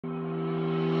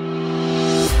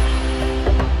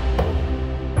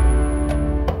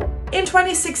In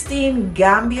 2016,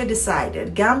 Gambia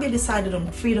decided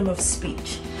on freedom of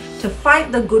speech, to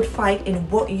fight the good fight in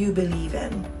what you believe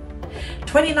in.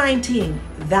 2019,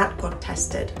 that got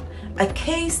tested. A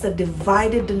case that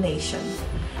divided the nation.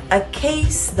 A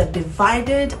case that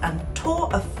divided and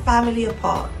tore a family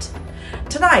apart.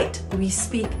 Tonight, we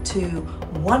speak to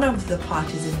one of the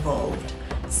parties involved.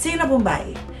 Sainabou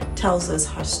Mbye tells us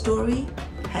her story,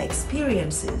 her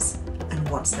experiences, and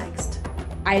what's next.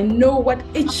 I know what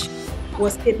each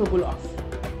was capable of.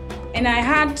 And I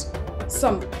had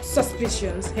some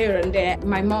suspicions here and there.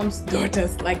 My mom's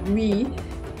daughters, like me,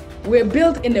 were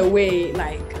built in a way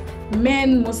like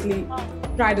men mostly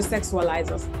try to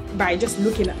sexualize us by just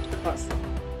looking at us.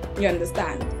 You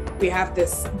understand? We have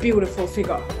this beautiful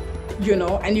figure, you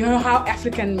know, and you know how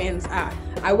African men are.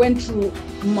 I went through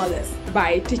mothers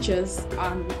by teachers,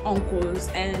 uncles,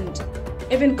 and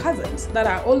even cousins that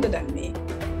are older than me.